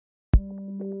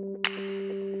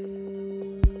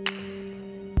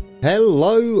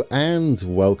Hello and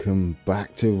welcome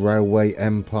back to Railway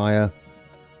Empire.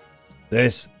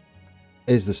 This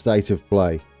is the state of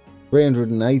play.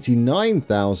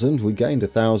 389,000. We gained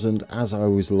 1,000 as I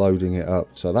was loading it up.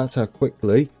 So that's how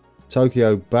quickly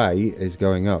Tokyo Bay is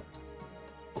going up.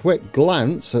 Quick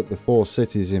glance at the 4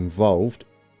 cities involved.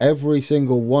 Every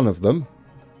single one of them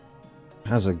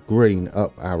has a green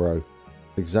up arrow.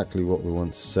 Exactly what we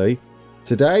want to see.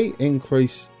 Today,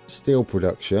 increase steel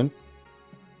production.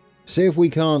 See if we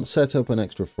can't set up an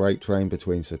extra freight train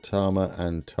between Saitama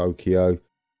and Tokyo,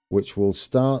 which will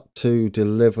start to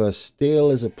deliver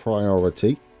steel as a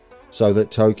priority so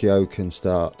that Tokyo can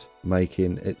start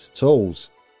making its tools.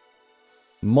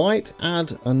 Might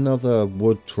add another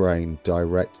wood train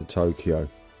direct to Tokyo.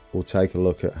 We'll take a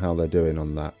look at how they're doing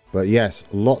on that. But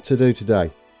yes, a lot to do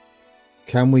today.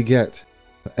 Can we get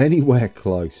anywhere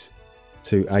close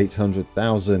to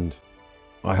 800,000?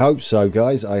 I hope so,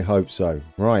 guys. I hope so.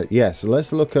 Right, yes,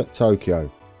 let's look at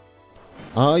Tokyo.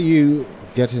 Are you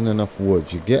getting enough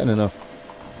wood? You're getting enough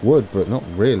wood, but not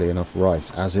really enough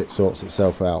rice as it sorts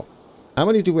itself out. How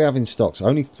many do we have in stocks?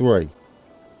 Only 3.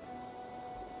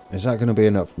 Is that going to be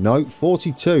enough? No,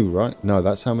 42, right? No,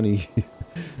 that's how many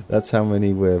that's how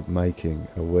many we're making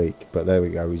a week. But there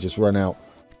we go. We just run out.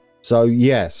 So,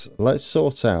 yes, let's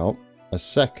sort out a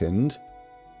second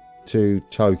to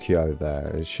Tokyo there.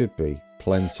 It should be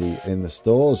plenty in the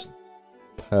stores.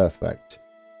 Perfect.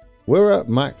 We're at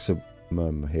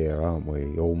maximum here, aren't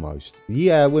we? Almost.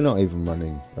 Yeah, we're not even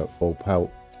running at full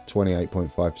pelt.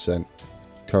 28.5%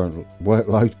 current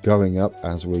workload going up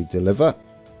as we deliver.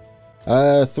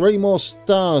 3 more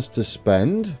stars to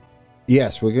spend.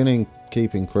 Yes, we're going to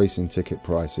keep increasing ticket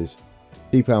prices.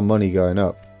 Keep our money going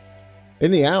up.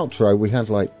 In the outro, we had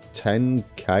like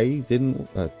 10k,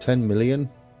 10 million.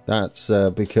 That's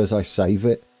because I save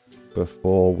it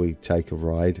before we take a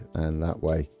ride, and that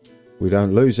way we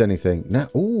don't lose anything. Now,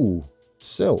 ooh,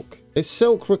 silk. Is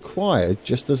silk required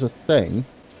just as a thing?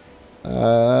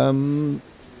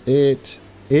 It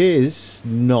is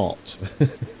not.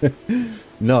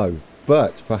 No,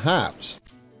 but perhaps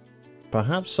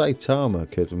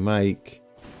Saitama could make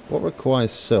what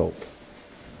requires silk.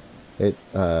 Is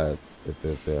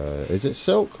it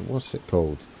silk? What's it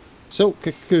called? Silk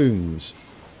cocoons.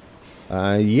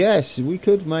 Yes, we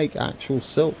could make actual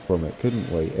silk from it,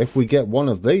 couldn't we? If we get one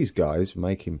of these guys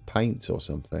making paint or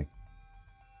something.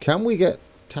 Can we get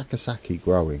Takasaki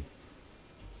growing?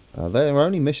 They're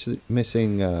only missing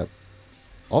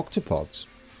octopods.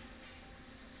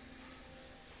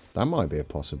 That might be a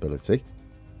possibility.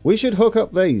 We should hook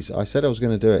up these. I said I was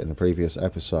going to do it in the previous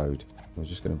episode. I was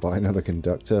just going to buy another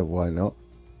conductor. Why not?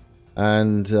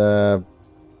 And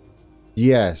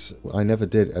yes, I never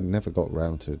did. I never got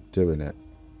around to doing it.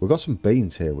 We've got some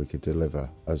beans here we could deliver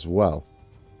as well.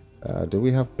 Do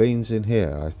we have beans in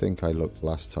here? I think I looked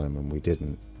last time and we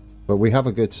didn't. But we have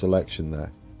a good selection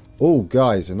there. Oh,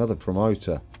 guys, another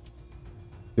promoter.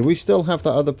 Do we still have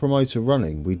that other promoter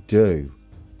running? We do.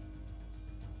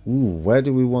 Ooh, where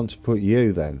do we want to put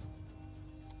you then?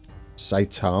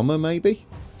 Saitama, maybe?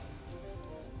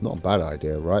 Not a bad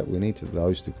idea, right? We need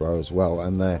those to grow as well.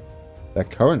 And they're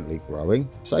currently growing.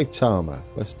 Saitama,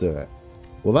 let's do it.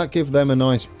 Will that give them a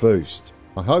nice boost?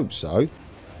 I hope so.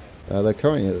 They're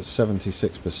currently at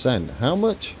 76%. How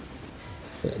much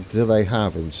do they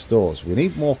have in stores? We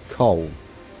need more coal.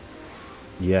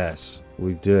 Yes,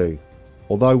 we do.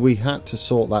 Although we had to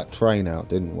sort that train out,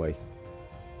 didn't we?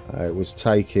 It was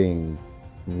taking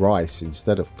rice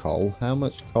instead of coal. How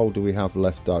much coal do we have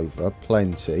left over?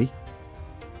 Plenty.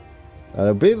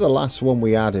 It'll be the last one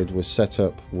we added was set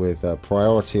up with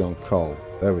priority on coal.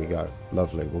 There we go.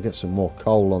 Lovely. We'll get some more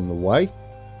coal on the way.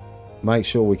 Make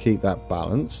sure we keep that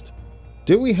balanced.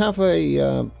 Do we have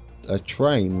a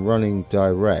train running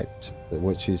direct,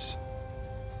 which is...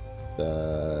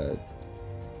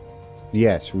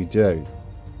 yes, we do.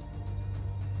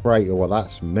 Freight, well,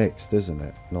 that's mixed, isn't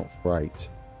it? Not freight.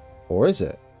 Or is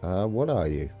it? What are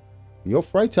you? You're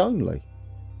freight only.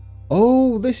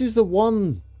 Oh, this is the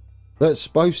one that's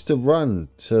supposed to run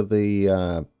to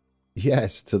the,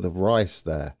 yes, to the rice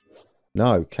there.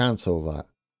 No, cancel that.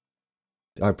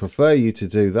 I prefer you to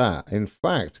do that. In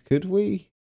fact, could we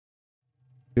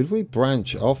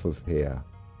branch off of here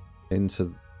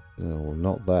into, no,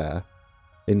 not there,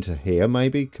 into here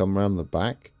maybe, come around the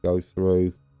back, go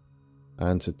through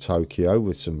and to Tokyo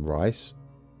with some rice.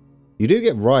 You do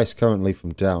get rice currently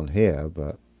from down here,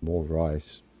 but more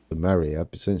rice, the merrier,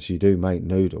 but since you do make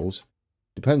noodles.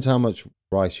 Depends how much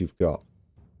rice you've got.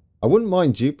 I wouldn't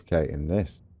mind duplicating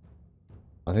this.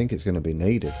 I think it's going to be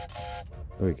needed.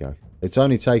 There we go. It's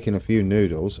only taking a few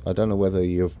noodles. I don't know whether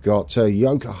you've got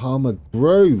Yokohama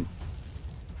Brew.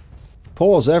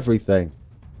 Pause everything.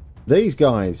 These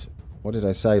guys, what did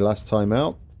I say last time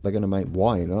out? They're going to make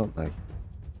wine, aren't they?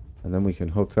 And then we can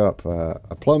hook up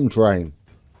a plum train.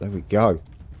 There we go.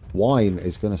 Wine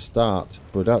is going to start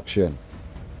production.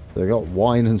 They've got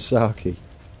wine and sake.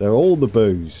 They're all the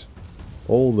booze.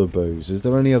 All the booze. Is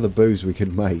there any other booze we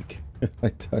could make? I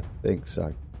don't think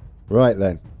so. Right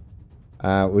then.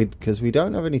 Because we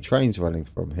don't have any trains running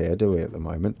from here, do we, at the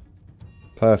moment?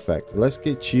 Perfect. Let's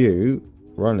get you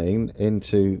running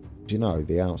into, do you know,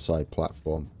 the outside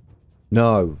platform.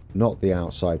 No, not the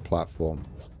outside platform.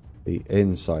 The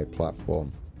inside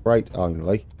platform. Freight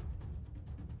only.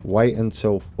 Wait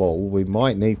until full. We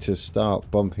might need to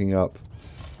start bumping up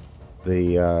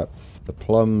the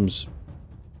plums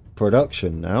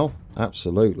production now.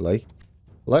 Absolutely.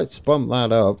 Let's bump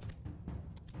that up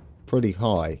pretty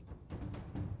high.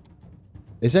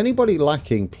 Is anybody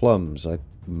lacking plums?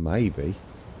 Maybe.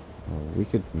 Oh, we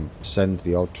could send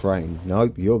the odd train.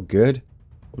 Nope, you're good.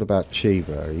 What about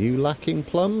Chiba? Are you lacking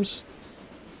plums?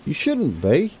 You shouldn't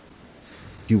be.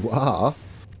 You are.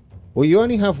 Well, you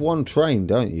only have one train,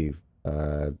 don't you?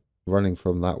 Running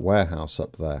from that warehouse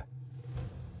up there.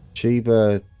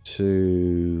 Chiba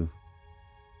to...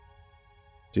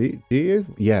 Do you?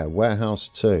 Yeah, warehouse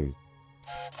 2.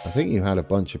 I think you had a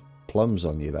bunch of plums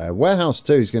on you there. Warehouse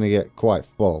 2 is going to get quite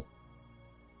full.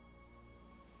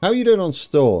 How are you doing on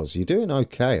stores? You're doing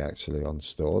okay, actually, on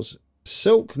stores.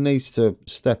 Silk needs to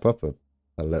step up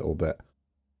a little bit.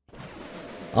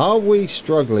 Are we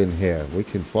struggling here? We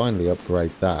can finally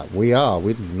upgrade that. We are.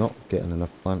 We're not getting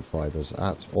enough plant fibers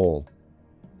at all.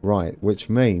 Right, which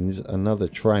means another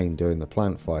train doing the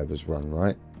plant fibers run,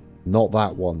 right? Not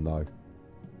that one, though.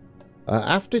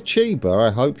 After Chiba,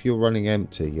 I hope you're running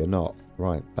empty. You're not.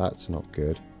 Right, that's not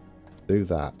good. Do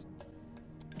that.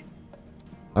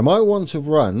 I might want to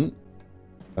run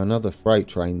another freight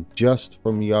train just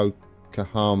from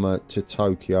Yokohama to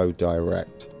Tokyo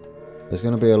direct. There's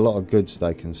going to be a lot of goods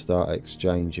they can start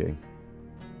exchanging.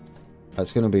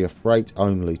 That's going to be a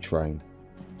freight-only train.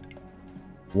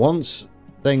 Once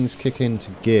things kick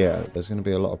into gear, there's going to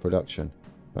be a lot of production.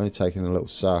 Only taking a little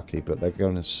sake, but they're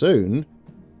going to soon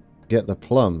get the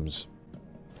plums.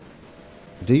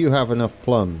 Do you have enough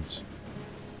plums?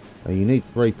 You need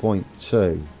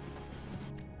 3.2.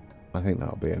 I think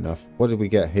that'll be enough. What did we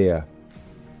get here?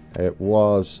 It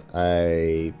was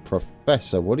a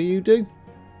professor. What do?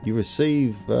 You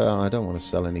receive... I don't want to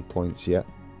sell any points yet.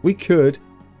 We could.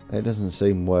 It doesn't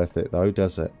seem worth it though,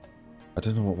 does it? I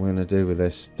don't know what we're going to do with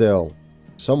this still.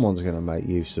 Someone's going to make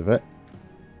use of it.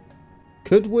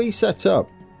 Could we set up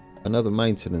another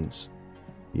maintenance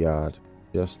yard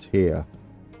just here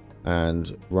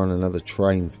and run another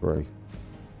train through?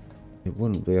 It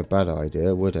wouldn't be a bad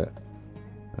idea, would it?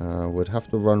 We'd have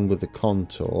to run with the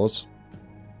contours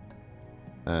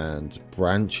and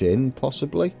branch in,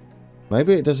 possibly.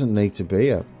 Maybe it doesn't need to be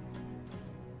a...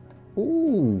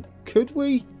 Ooh, could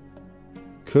we?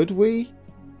 Could we?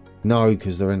 No,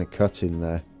 because they're in a cut in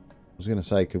there. I was going to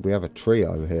say, could we have a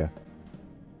trio here?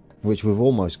 Which we've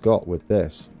almost got with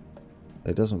this.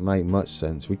 It doesn't make much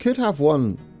sense. We could have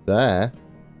one there.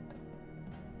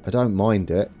 I don't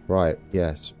mind it. Right,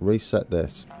 yes. Reset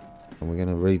this. And we're going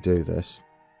to redo this.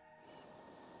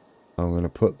 I'm going to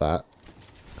put that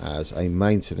as a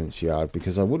maintenance yard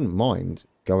because I wouldn't mind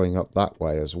going up that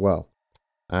way as well.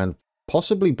 And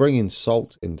possibly bringing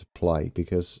salt into play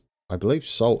because I believe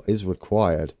salt is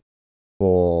required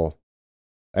for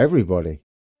everybody.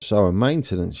 So a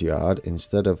maintenance yard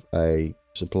instead of a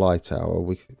supply tower,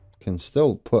 we can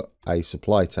still put a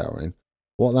supply tower in.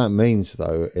 What that means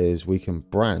though is we can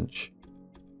branch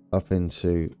up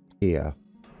into here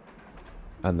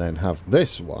and then have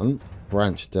this one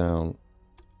branch down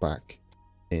back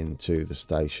into the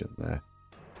station there.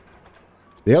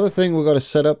 The other thing we've got to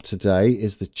set up today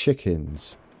is the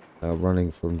chickens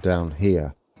running from down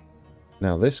here.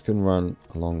 Now this can run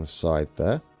along the side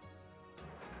there.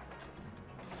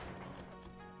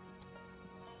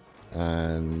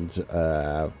 And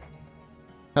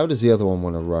how does the other one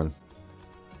want to run?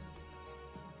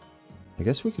 I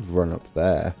guess we could run up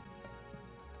there.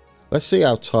 Let's see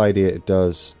how tidy it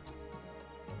does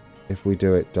if we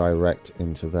do it direct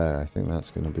into there. I think that's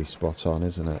going to be spot on,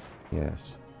 isn't it?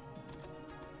 Yes.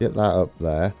 Get that up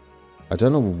there. I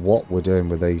don't know what we're doing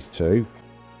with these two.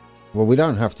 Well, we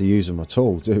don't have to use them at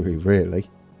all, do we, really?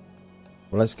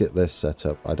 Well, let's get this set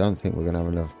up. I don't think we're going to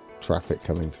have enough traffic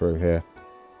coming through here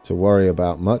to worry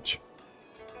about much.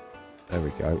 There we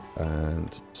go.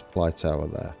 And supply tower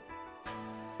there.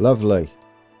 Lovely.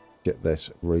 Get this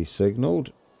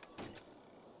re-signaled.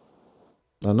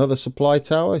 Another supply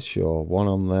tower? Sure, one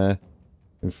on there.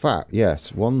 In fact,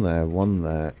 yes, one there, one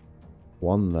there,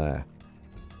 one there.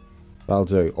 That'll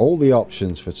do. All the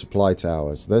options for supply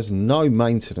towers. There's no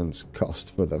maintenance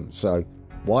cost for them, so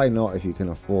why not if you can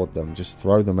afford them? Just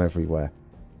throw them everywhere.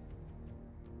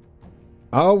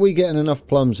 Are we getting enough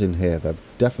plums in here? They're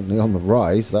definitely on the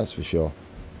rise, that's for sure.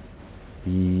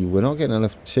 We're not getting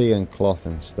enough tea and cloth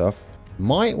and stuff.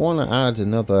 Might want to add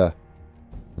another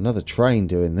train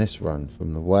doing this run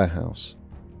from the warehouse.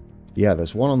 Yeah,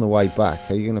 there's one on the way back.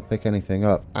 Are you going to pick anything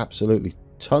up? Absolutely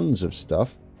tons of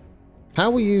stuff.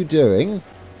 How are you doing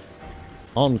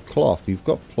on cloth? You've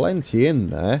got plenty in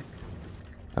there.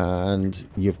 And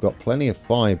you've got plenty of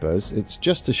fibres. It's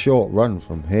just a short run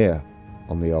from here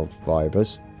on the old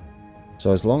fibres.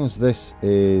 So as long as this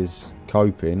is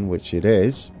coping, which it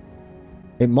is,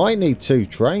 it might need 2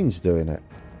 trains doing it.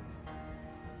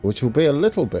 Which will be a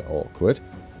little bit awkward.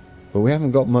 But we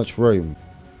haven't got much room.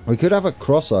 We could have a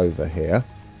crossover here.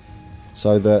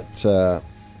 So that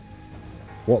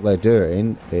what they're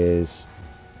doing is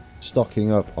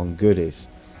stocking up on goodies.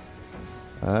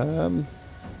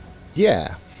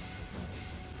 Yeah.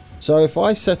 So if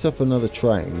I set up another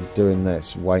train doing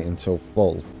this, wait until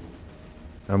full,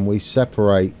 and we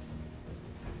separate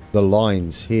the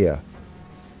lines here.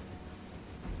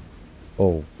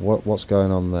 Oh, what's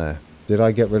going on there? Did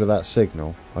I get rid of that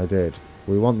signal? I did.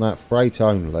 We want that freight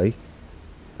only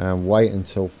and wait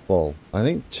until full. I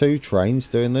think 2 trains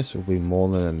doing this will be more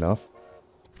than enough.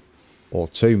 Or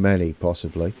too many,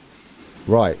 possibly.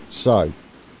 Right, so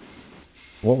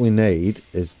what we need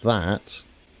is that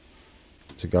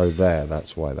to go there.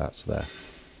 That's why that's there.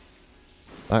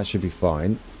 That should be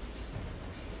fine.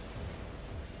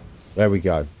 There we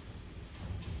go.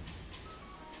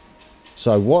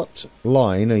 So what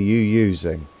line are you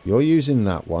using? You're using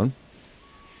that one.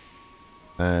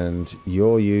 And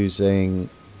you're using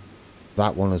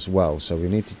that one as well. So we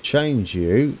need to change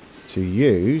you to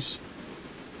use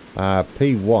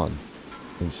P1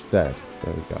 instead.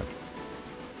 There we go.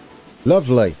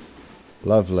 Lovely.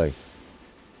 Lovely.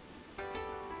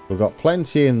 We've got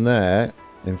plenty in there.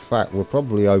 In fact, we're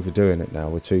probably overdoing it now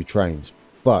with 2 trains.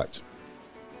 But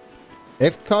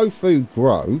if Kofu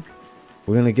grow,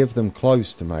 we're going to give them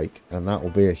clothes to make. And that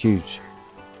will be a huge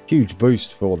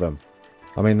boost for them.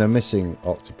 I mean, they're missing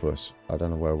octopus. I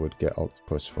don't know where we'd get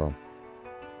octopus from.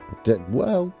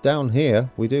 Well, down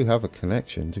here, we do have a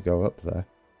connection to go up there.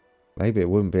 Maybe it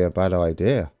wouldn't be a bad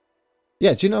idea.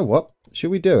 Yeah, do you know what?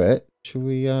 Should we do it? Should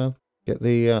we get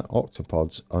the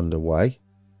octopods underway?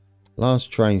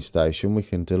 Last train station, we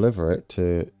can deliver it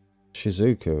to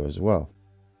Shizuku as well.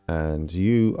 And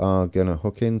you are going to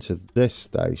hook into this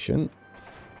station,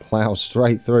 plow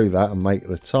straight through that and make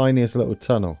the tiniest little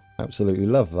tunnel. Absolutely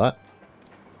love that.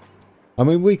 I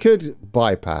mean, we could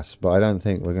bypass, but I don't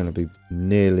think we're going to be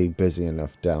nearly busy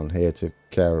enough down here to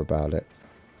care about it.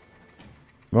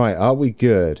 Right, are we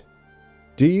good?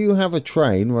 Do you have a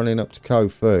train running up to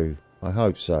Kofu? I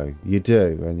hope so. You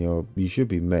do, and you should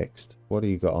be mixed. What do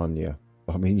you got on you?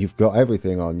 I mean, you've got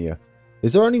everything on you.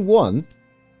 Is there only one?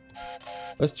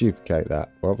 Let's duplicate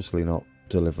that. We're obviously not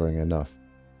delivering enough.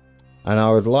 And I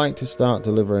would like to start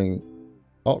delivering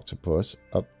octopus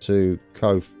up to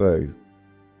Kofu.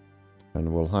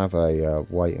 And we'll have a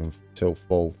wait until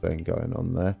full thing going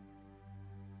on there.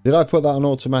 Did I put that on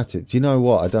automatic? Do you know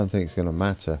what? I don't think it's going to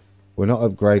matter. We're not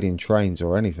upgrading trains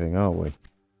or anything, are we?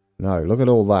 No, look at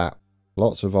all that.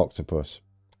 Lots of octopus.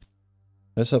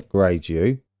 Let's upgrade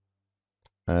you.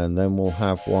 And then we'll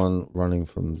have one running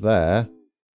from there.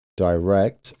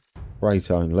 Direct.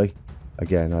 Freight only.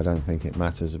 Again, I don't think it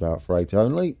matters about freight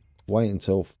only. Wait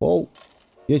until full.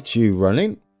 Get you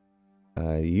running.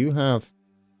 You have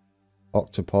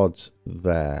octopods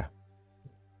there.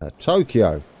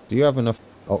 Tokyo, do you have enough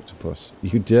octopus?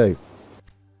 You do.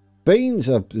 Beans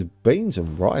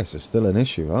and rice are still an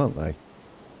issue, aren't they?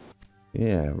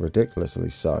 Yeah, ridiculously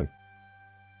so.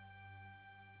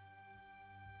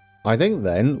 I think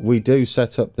then we do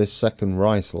set up this second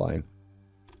rice line.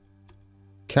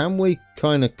 Can we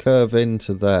kind of curve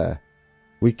into there?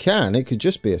 We can. It could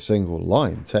just be a single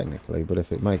line technically, but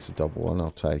if it makes a double one,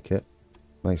 I'll take it.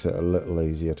 Makes it a little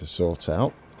easier to sort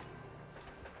out.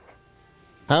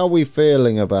 How are we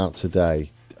feeling about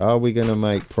today? Are we going to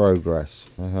make progress?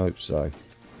 I hope so.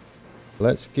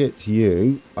 Let's get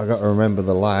you. I got to remember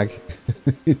the lag.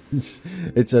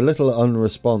 It's a little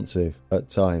unresponsive at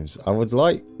times. I would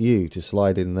like you to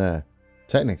slide in there.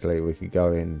 Technically, we could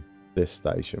go in this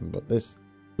station, but this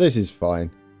is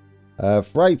fine.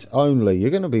 Freight only.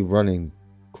 You're going to be running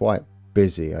quite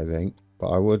busy, I think, but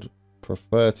I would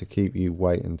prefer to keep you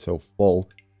wait until full,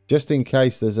 just in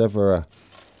case there's ever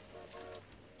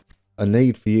a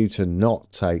need for you to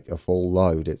not take a full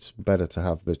load. It's better to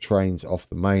have the trains off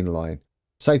the main line.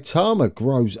 Saitama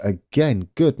grows again.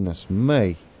 Goodness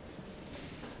me.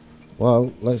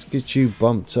 Well, let's get you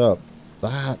bumped up.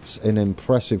 That's an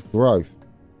impressive growth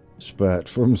spurt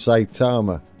from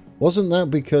Saitama. Wasn't that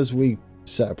because we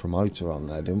set a promoter on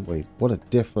there, didn't we? What a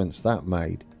difference that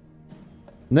made.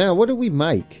 Now, what do we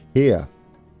make here?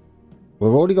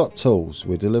 We've already got tools.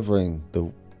 We're delivering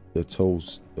the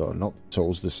tools, or not the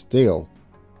tools, the steel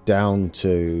down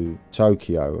to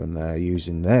Tokyo, and they're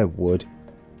using their wood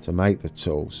to make the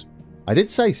tools. I did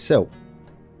say silk.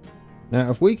 Now,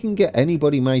 if we can get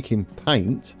anybody making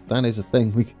paint, that is a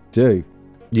thing we could do.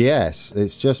 Yes,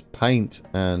 it's just paint,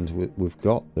 and we've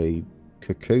got the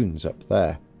cocoons up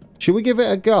there. Should we give it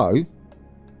a go?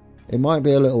 It might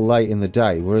be a little late in the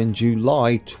day. We're in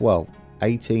July 12th,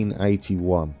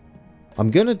 1881.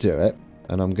 I'm going to do it,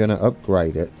 and I'm going to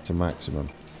upgrade it to maximum.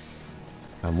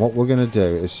 And what we're going to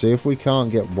do is see if we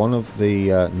can't get one of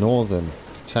the northern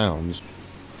towns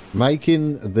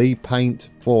making the paint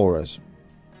for us.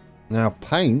 Now,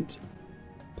 paint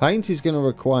is going to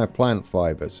require plant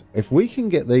fibers. If we can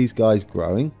get these guys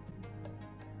growing,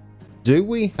 do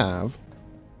we have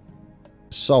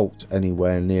salt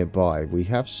anywhere nearby? We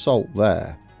have salt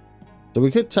there. So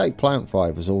we could take plant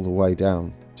fibers all the way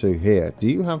down to here. Do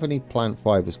you have any plant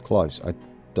fibers close? I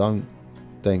don't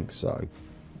think so.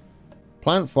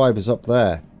 Plant fibers up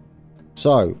there.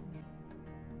 So,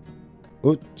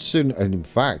 and in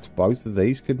fact, both of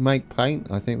these could make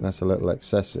paint. I think that's a little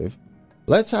excessive.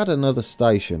 Let's add another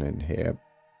station in here,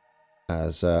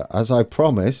 as I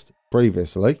promised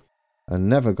previously, and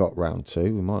never got round to.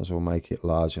 We might as well make it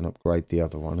large and upgrade the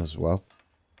other one as well.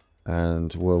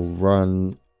 And we'll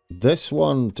run this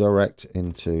one direct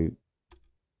into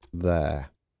there.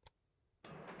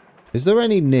 Is there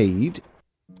any need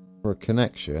for a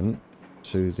connection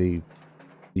to the...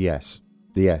 Yes,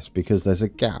 because there's a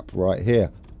gap right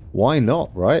here. Why not,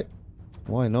 right?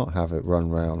 Why not have it run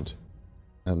round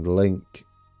and link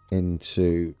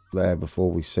into there before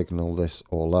we signal this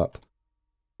all up?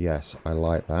 Yes, I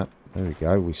like that. There we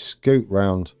go. We scoot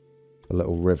round a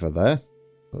little river there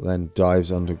that then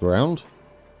dives underground.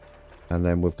 And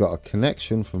then we've got a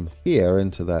connection from here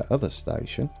into their other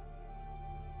station.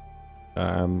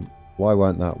 Why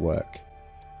won't that work?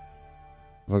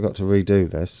 Have I got to redo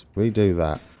this? Redo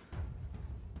that.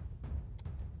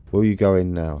 Will you go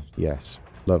in now? Yes.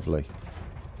 Lovely.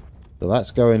 So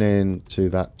that's going in to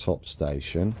that top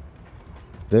station.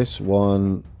 This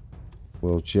one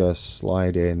will just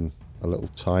slide in a little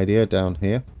tidier down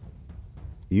here.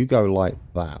 You go like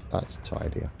that. That's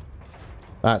tidier.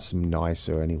 That's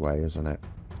nicer anyway, isn't it?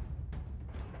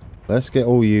 Let's get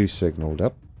all you signalled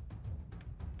up.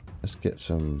 Let's get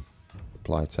some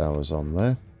supply towers on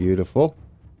there. Beautiful.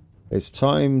 It's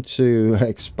time to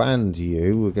expand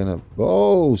you. We're going to...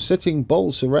 Oh, Sitting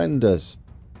Bull surrenders.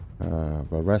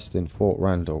 Arrest in Fort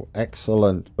Randall.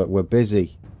 Excellent, but we're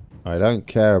busy. I don't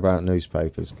care about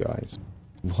newspapers, guys.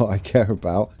 What I care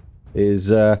about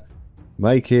is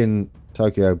making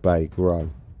Tokyo Bay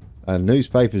grow. And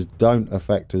newspapers don't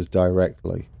affect us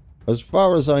directly. As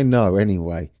far as I know,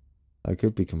 anyway. I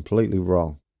could be completely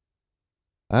wrong.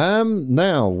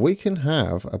 Now, we can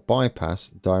have a bypass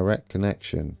direct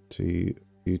connection to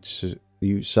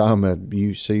Usumi.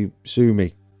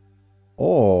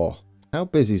 Or, how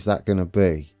busy is that going to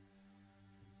be?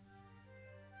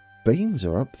 Beans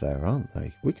are up there, aren't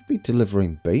they? We could be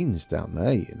delivering beans down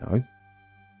there, you know.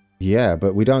 Yeah,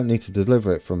 but we don't need to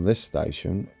deliver it from this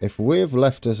station. If we've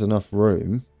left us enough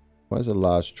room... Where's a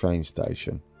large train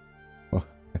station?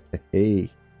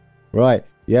 Right,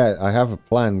 yeah, I have a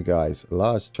plan, guys. A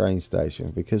large train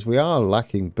station. Because we are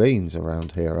lacking beans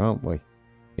around here, aren't we?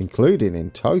 Including in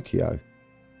Tokyo.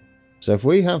 So if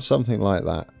we have something like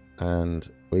that, and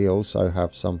we also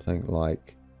have something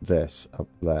like this up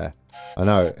there. I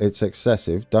know, it's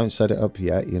excessive. Don't set it up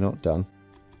yet. You're not done.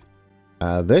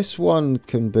 This one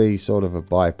can be sort of a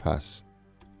bypass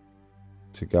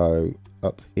to go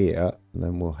up here, and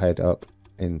then we'll head up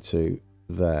into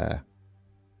there.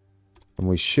 And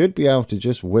we should be able to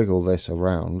just wiggle this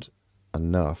around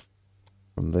enough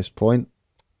from this point,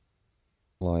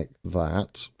 like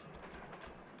that.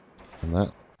 And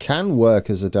that can work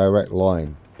as a direct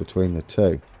line between the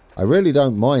two. I really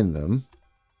don't mind them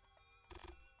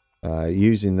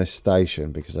using this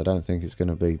station because I don't think it's going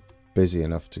to be busy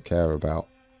enough to care about.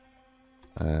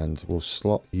 And we'll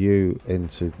slot you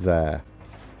into there.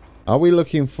 Are we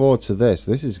looking forward to this?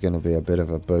 This is going to be a bit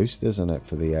of a boost, isn't it,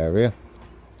 for the area?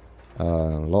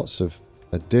 Lots of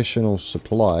additional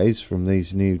supplies from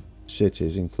these new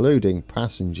cities, including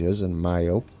passengers and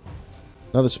mail.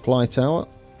 Another supply tower.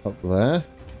 up there.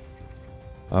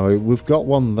 I mean, we've got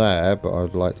one there, but I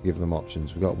would like to give them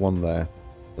options. We've got one there,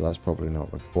 but that's probably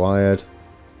not required.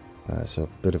 It's a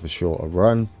bit of a shorter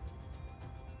run.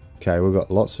 Okay, we've got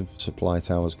lots of supply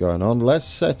towers going on. Let's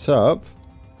set up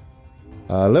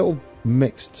a little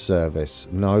mixed service.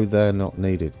 No, they're not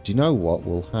needed. Do you know what?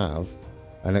 We'll have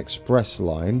an express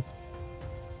line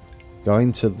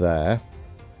going to there,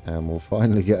 and we'll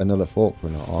finally get another fork we're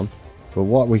not on. But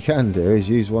what we can do is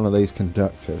use one of these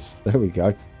conductors. There we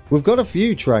go. We've got a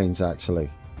few trains, actually.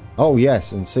 Oh,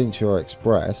 yes, and since you're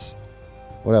express,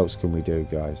 what else can we do,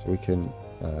 guys? We can,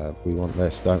 we want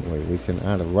this, don't we? We can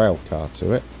add a rail car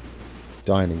to it.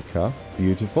 Dining car.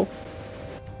 Beautiful.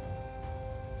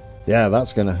 Yeah,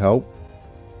 that's going to help.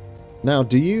 Now,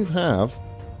 do you have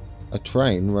a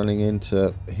train running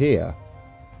into here?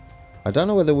 I don't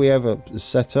know whether we ever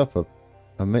set up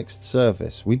a mixed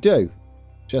service. We do.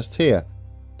 Just here.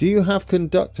 Do you have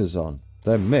conductors on?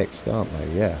 They're mixed, aren't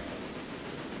they? Yeah.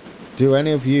 Do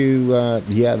any of you...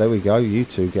 yeah, there we go. You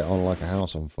two get on like a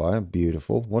house on fire.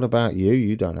 Beautiful. What about you?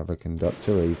 You don't have a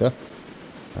conductor either.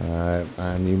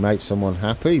 And you make someone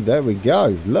happy. There we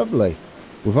go. Lovely.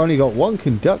 We've only got one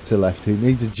conductor left who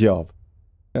needs a job.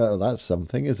 Oh, that's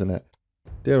something, isn't it?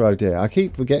 Dear oh dear. I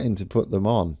keep forgetting to put them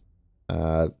on.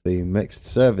 The mixed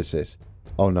services.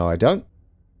 Oh, no, I don't.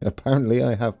 Apparently,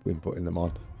 I have been putting them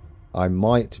on. I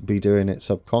might be doing it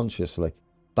subconsciously.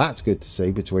 That's good to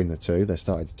see between the two. They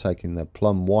started taking their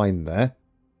plum wine there.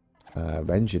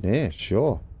 Engineer,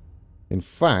 sure. In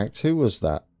fact, who was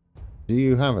that? Do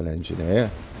you have an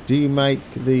engineer? Do you make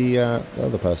the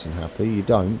other person happy? You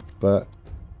don't, but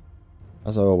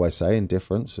as I always say,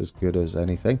 indifference is good as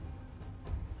anything.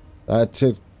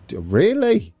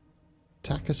 Really?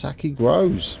 Takasaki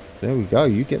grows. There we go.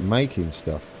 You get making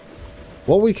stuff.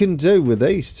 What we can do with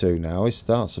these two now is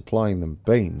start supplying them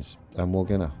beans. And we're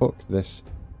going to hook this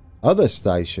other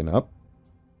station up.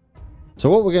 So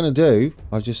what we're going to do,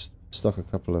 I just stuck a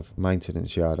couple of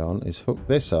maintenance yard on, is hook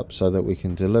this up so that we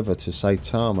can deliver to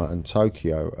Saitama and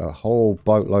Tokyo a whole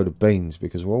boatload of beans,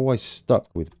 because we're always stuck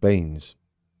with beans.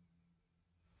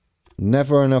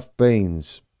 Never enough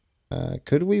beans.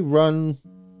 Could we run...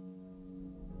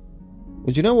 Well,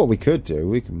 do you know what we could do?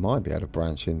 We might be able to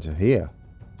branch into here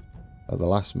at the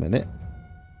last minute.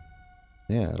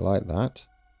 Yeah, like that.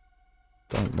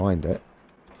 Don't mind it.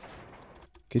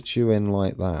 Get you in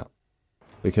like that.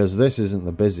 Because this isn't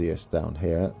the busiest down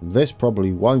here. This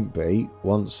probably won't be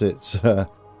once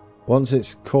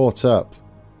it's caught up.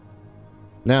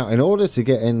 Now, in order to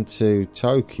get into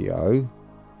Tokyo,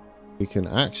 we can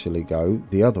actually go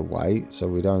the other way, so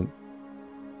we don't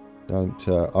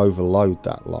overload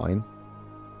that line.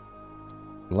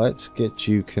 Let's get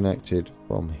you connected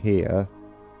from here.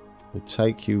 We'll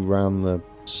take you round the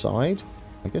side.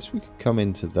 I guess we could come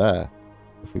into there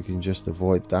if we can just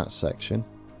avoid that section.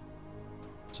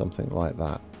 Something like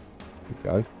that. There we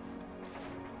go.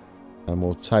 And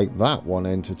we'll take that one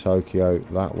into Tokyo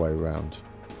that way round.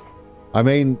 I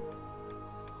mean,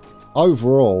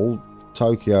 overall,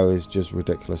 Tokyo is just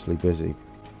ridiculously busy.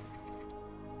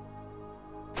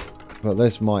 But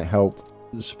this might help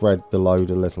spread the load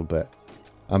a little bit.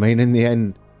 I mean, in the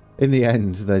end,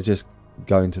 they're just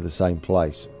going to the same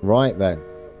place. Right then,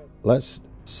 let's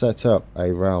set up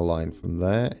a rail line from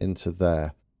there into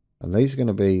there. And these are going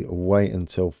to be wait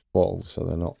until full, so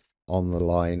they're not on the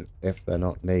line if they're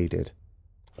not needed.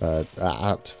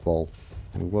 At full.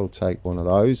 We will take one of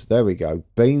those. There we go.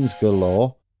 Beans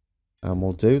galore. And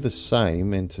we'll do the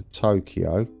same into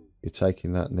Tokyo. You're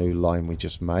taking that new line we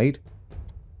just made.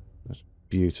 That's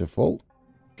beautiful.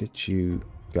 Get you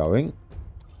going.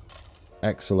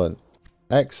 Excellent.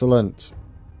 Excellent.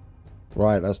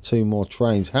 Right, that's two more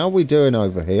trains. How are we doing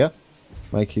over here?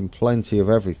 Making plenty of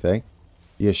everything.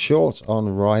 You're short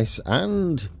on rice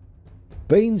and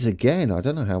beans again. I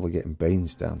don't know how we're getting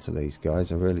beans down to these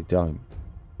guys. I really don't.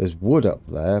 There's wood up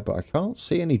there, but I can't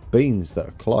see any beans that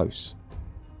are close.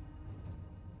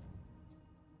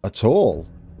 At all.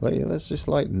 There's just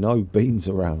like no beans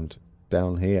around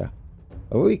down here.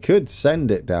 We could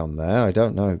send it down there. I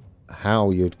don't know how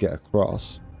you'd get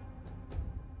across.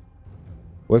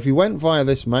 Well, if you went via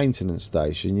this maintenance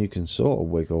station, you can sort of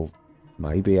wiggle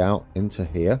maybe out into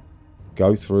here.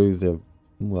 Go through the...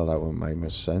 Well, that wouldn't make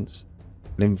much sense.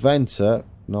 An inventor,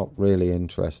 not really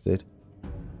interested.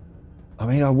 I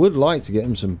mean, I would like to get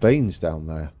him some beans down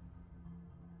there.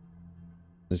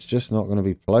 It's just not going to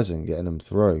be pleasant getting them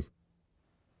through.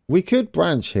 We could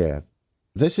branch here.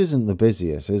 This isn't the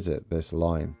busiest, is it, this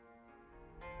line?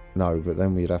 No, but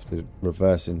then we'd have to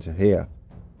reverse into here.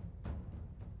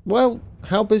 Well,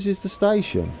 how busy is the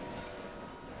station?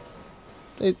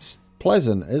 It's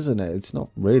pleasant, isn't it? It's not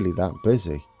really that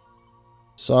busy.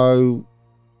 So,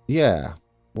 yeah,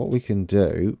 what we can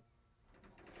do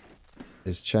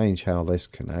is change how this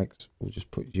connects. We'll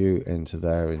just put you into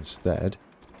there instead.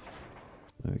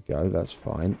 There we go, that's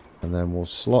fine. And then we'll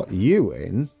slot you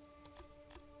in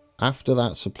after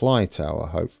that supply tower,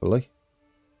 hopefully.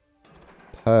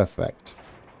 Perfect.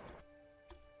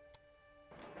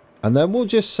 And then we'll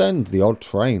just send the odd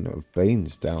train of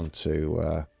beans down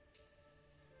to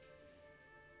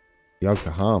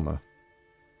Yokohama.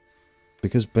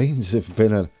 Because beans have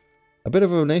been a bit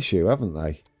of an issue, haven't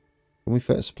they? Can we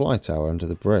fit a supply tower under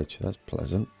the bridge? That's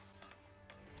pleasant.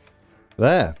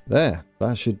 There.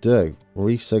 That should do.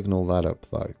 Re-signal that up,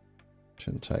 though.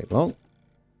 Shouldn't take long.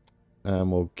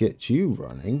 And we'll get you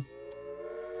running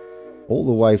all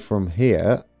the way from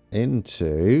here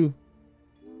into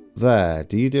there.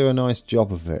 Do you do a nice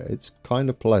job of it? It's kind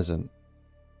of pleasant.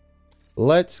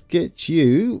 Let's get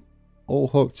you all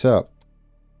hooked up.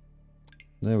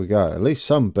 There we go. At least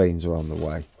some beans are on the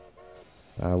way.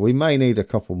 We may need a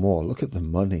couple more. Look at the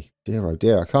money. Dear oh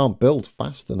dear, I can't build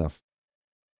fast enough.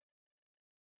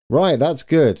 Right, that's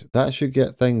good. That should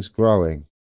get things growing.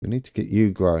 We need to get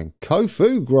you growing.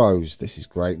 Kofu grows. This is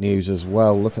great news as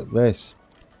well. Look at this.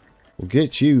 We'll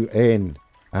get you in.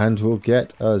 And we'll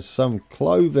get us some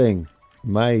clothing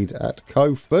made at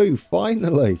Kofu,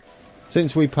 finally.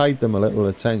 Since we paid them a little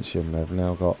attention, they've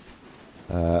now got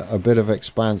a bit of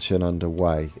expansion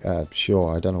underway.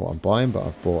 Sure, I don't know what I'm buying, but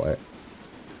I've bought it.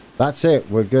 That's it.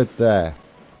 We're good there.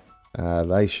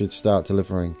 They should start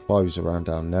delivering clothes around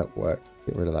our network.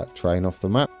 Get rid of that train off the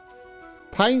map.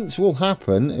 Paints will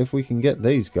happen if we can get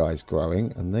these guys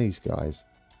growing and these guys.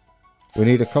 We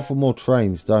need a couple more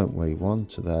trains, don't we? One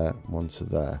to there, one to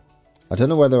there. I don't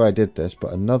know whether I did this,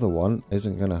 but another one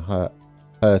isn't going to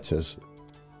hurt us.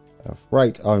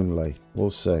 Freight only.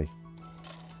 We'll see.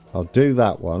 I'll do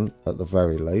that one at the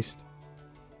very least.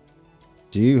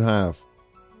 Do you have...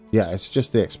 Yeah, it's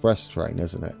just the express train,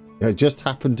 isn't it? It just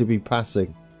happened to be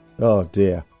passing. Oh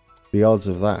dear. The odds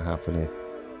of that happening.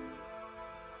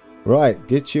 Right,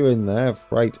 get you in there.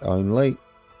 Freight only.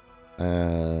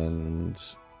 And...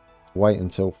 wait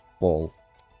until fall.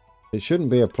 It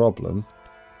shouldn't be a problem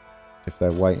if they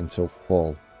wait until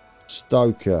fall.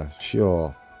 Stoker,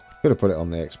 sure. Could have put it on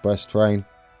the express train.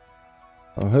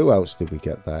 Oh, who else did we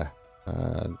get there?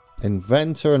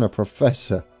 Inventor and a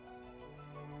professor.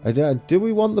 Do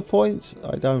we want the points?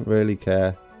 I don't really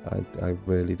care. I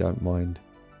really don't mind.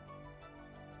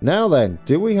 Now then,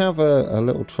 do we have a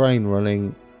little train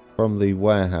running from the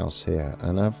warehouse here?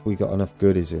 And have we got enough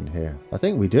goodies in here? I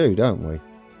think we do, don't we?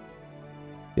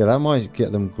 Yeah, that might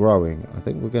get them growing. I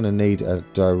think we're going to need a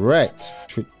direct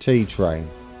tea train.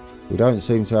 We don't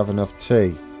seem to have enough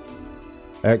tea.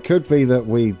 It could be that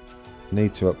we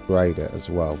need to upgrade it as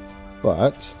well.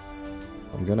 But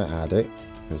I'm going to add it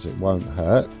because it won't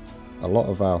hurt. A lot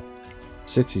of our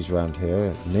cities around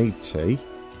here need tea.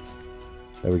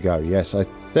 There we go. Yes, I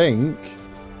think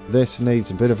this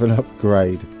needs a bit of an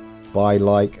upgrade by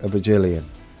like a bajillion.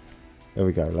 There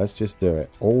we go. Let's just do it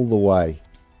all the way.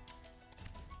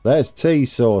 There's tea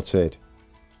sorted.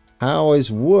 How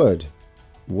is wood?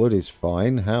 Wood is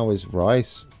fine. How is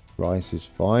rice? Rice is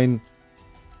fine.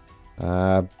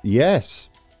 Yes.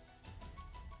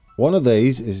 One of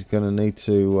these is going to need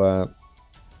to...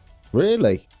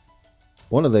 really?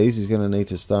 One of these is going to need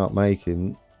to start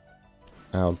making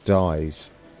our dyes.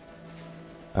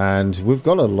 And we've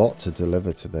got a lot to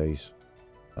deliver to these.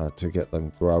 To get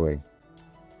them growing.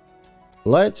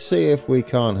 Let's see if we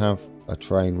can't have a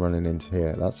train running into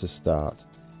here. That's a start.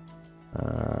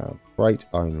 Freight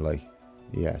only.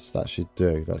 Yes, that should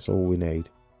do. That's all we need.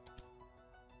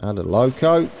 Add a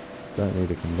loco. Don't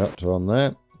need a conductor on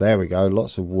there. There we go.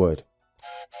 Lots of wood.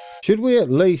 Should we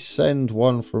at least send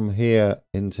one from here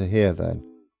into here then?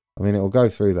 I mean, it'll go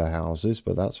through the houses,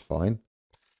 but that's fine.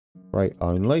 Freight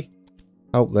only.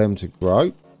 Help them to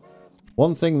grow.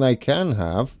 One thing they can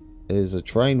have is a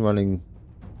train running...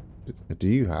 Do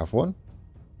you have one?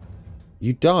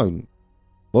 You don't.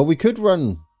 Well, we could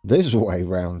run this way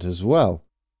round as well.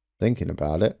 Thinking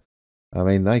about it. I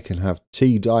mean, they can have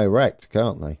tea direct,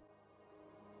 can't they?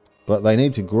 But they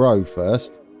need to grow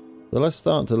first. So let's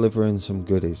start delivering some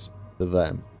goodies to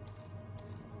them.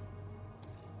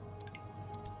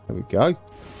 There we go.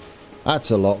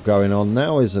 That's a lot going on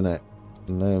now, isn't it?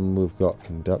 And then we've got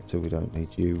conductor. We don't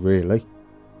need you, really.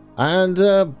 And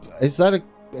is that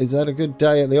a good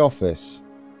day at the office?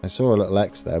 I saw a little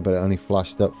X there, but it only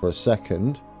flashed up for a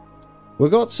second.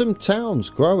 We've got some towns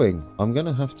growing. I'm going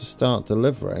to have to start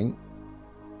delivering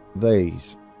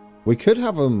these. We could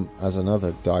have them as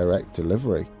another direct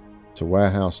delivery to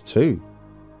Warehouse 2.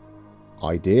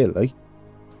 ideally.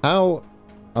 How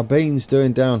are beans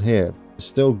doing down here?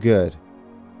 Still good.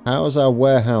 How's our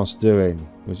warehouse doing?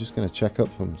 We're just going to check up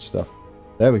some stuff.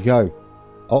 There we go.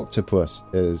 Octopus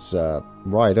is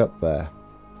right up there.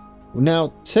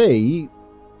 Now, tea,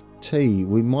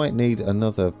 we might need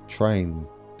another train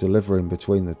delivering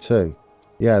between the two.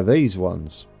 Yeah, these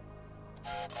ones.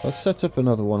 Let's set up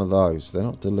another one of those. They're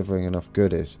not delivering enough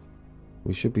goodies.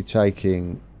 We should be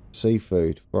taking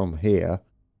seafood from here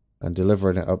and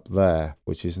delivering it up there,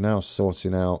 which is now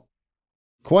sorting out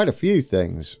quite a few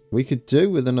things. We could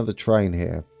do with another train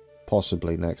here,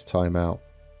 possibly next time out.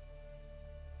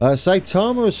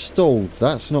 Saitama has stalled.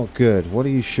 That's not good. What are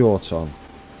you short on?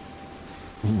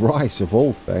 Rice of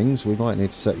all things. We might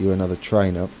need to set you another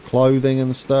train up. Clothing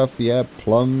and stuff. Yeah,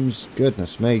 plums.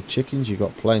 Goodness me. Chickens, you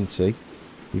got plenty.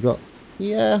 You got...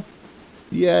 Yeah.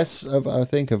 Yes, I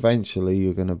think eventually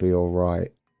you're going to be alright.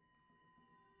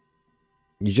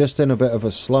 You're just in a bit of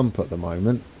a slump at the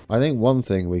moment. I think one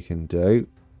thing we can do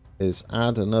is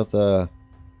add another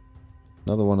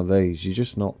one of these. You're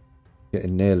just not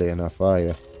getting nearly enough, are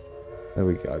you? There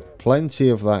we go. Plenty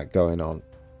of that going on.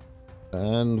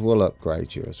 And we'll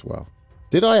upgrade you as well.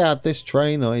 Did I add this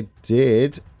train? I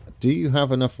did. Do you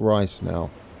have enough rice now?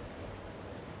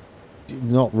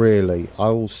 Not really. I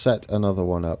will set another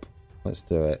one up. Let's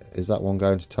do it. Is that one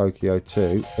going to Tokyo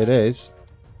too? It is.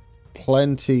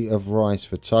 Plenty of rice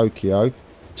for Tokyo.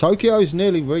 Tokyo's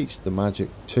nearly reached the magic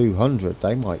 200.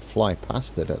 They might fly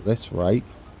past it at this rate.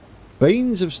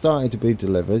 Beans have started to be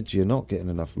delivered. You're not getting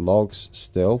enough logs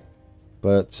still.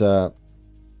 But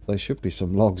there should be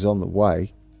some logs on the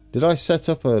way. Did I set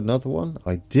up another one?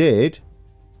 I did.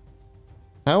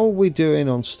 How are we doing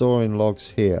on storing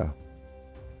logs here?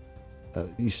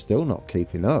 You're still not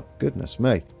keeping up. Goodness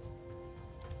me.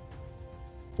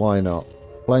 Why not?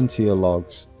 Plenty of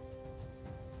logs.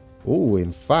 Oh,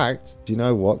 in fact, do you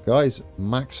know what, guys?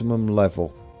 Maximum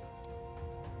level.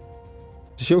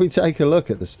 Shall we take a look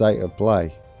at the state of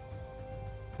play?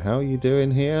 How are you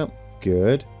doing here?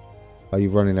 Good. Are you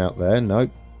running out there? Nope.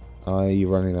 Are you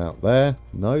running out there?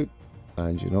 Nope.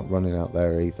 And you're not running out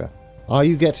there either. Are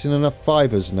you getting enough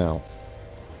fibers now?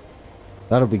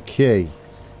 That'll be key.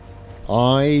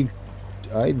 I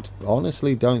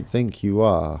honestly don't think you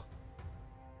are.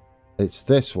 It's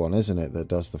this one, isn't it, that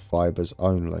does the fibers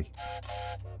only.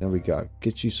 There we go.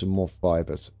 Get you some more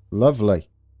fibers. Lovely.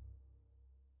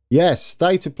 Yes,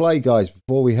 state of play, guys,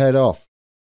 before we head off.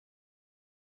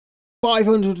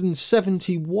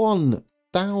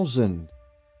 571,000.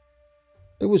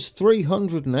 It was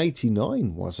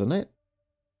 389, wasn't it?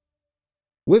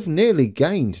 We've nearly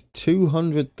gained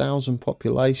 200,000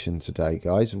 population today,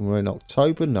 guys, and we're in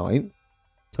October 9th.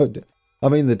 I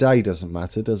mean, the day doesn't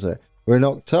matter, does it? We're in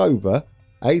October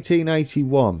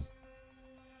 1881.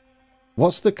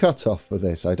 What's the cutoff for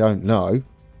this? I don't know.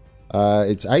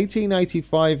 It's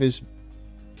 1885 is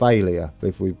failure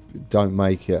if we don't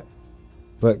make it.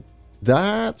 But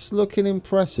that's looking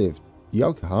impressive.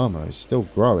 Yokohama is still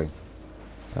growing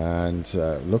and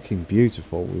looking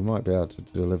beautiful. We might be able to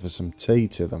deliver some tea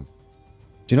to them.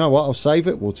 Do you know what? I'll save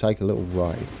it. We'll take a little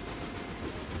ride.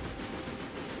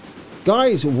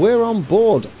 Guys, we're on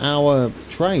board our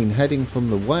train heading from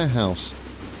the warehouse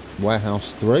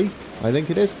 3, I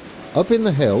think it is, up in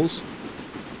the hills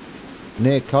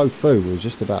near Kofu. We're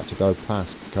just about to go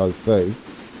past Kofu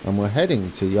and we're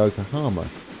heading to Yokohama.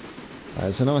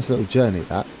 It's a nice little journey,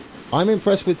 that. I'm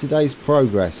impressed with today's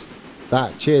progress.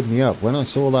 That cheered me up. When I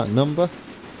saw that number,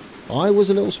 I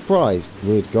was a little surprised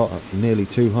we'd got a nearly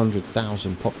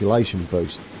 200,000 population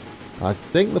boost. I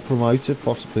think the promoter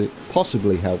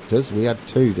possibly helped us. We had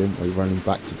 2, didn't we, running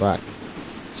back to back.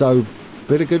 So,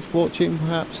 bit of good fortune,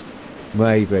 perhaps?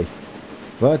 Maybe.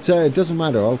 But it doesn't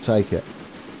matter. I'll take it.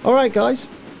 Alright, guys.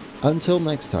 Until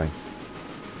next time.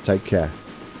 Take care.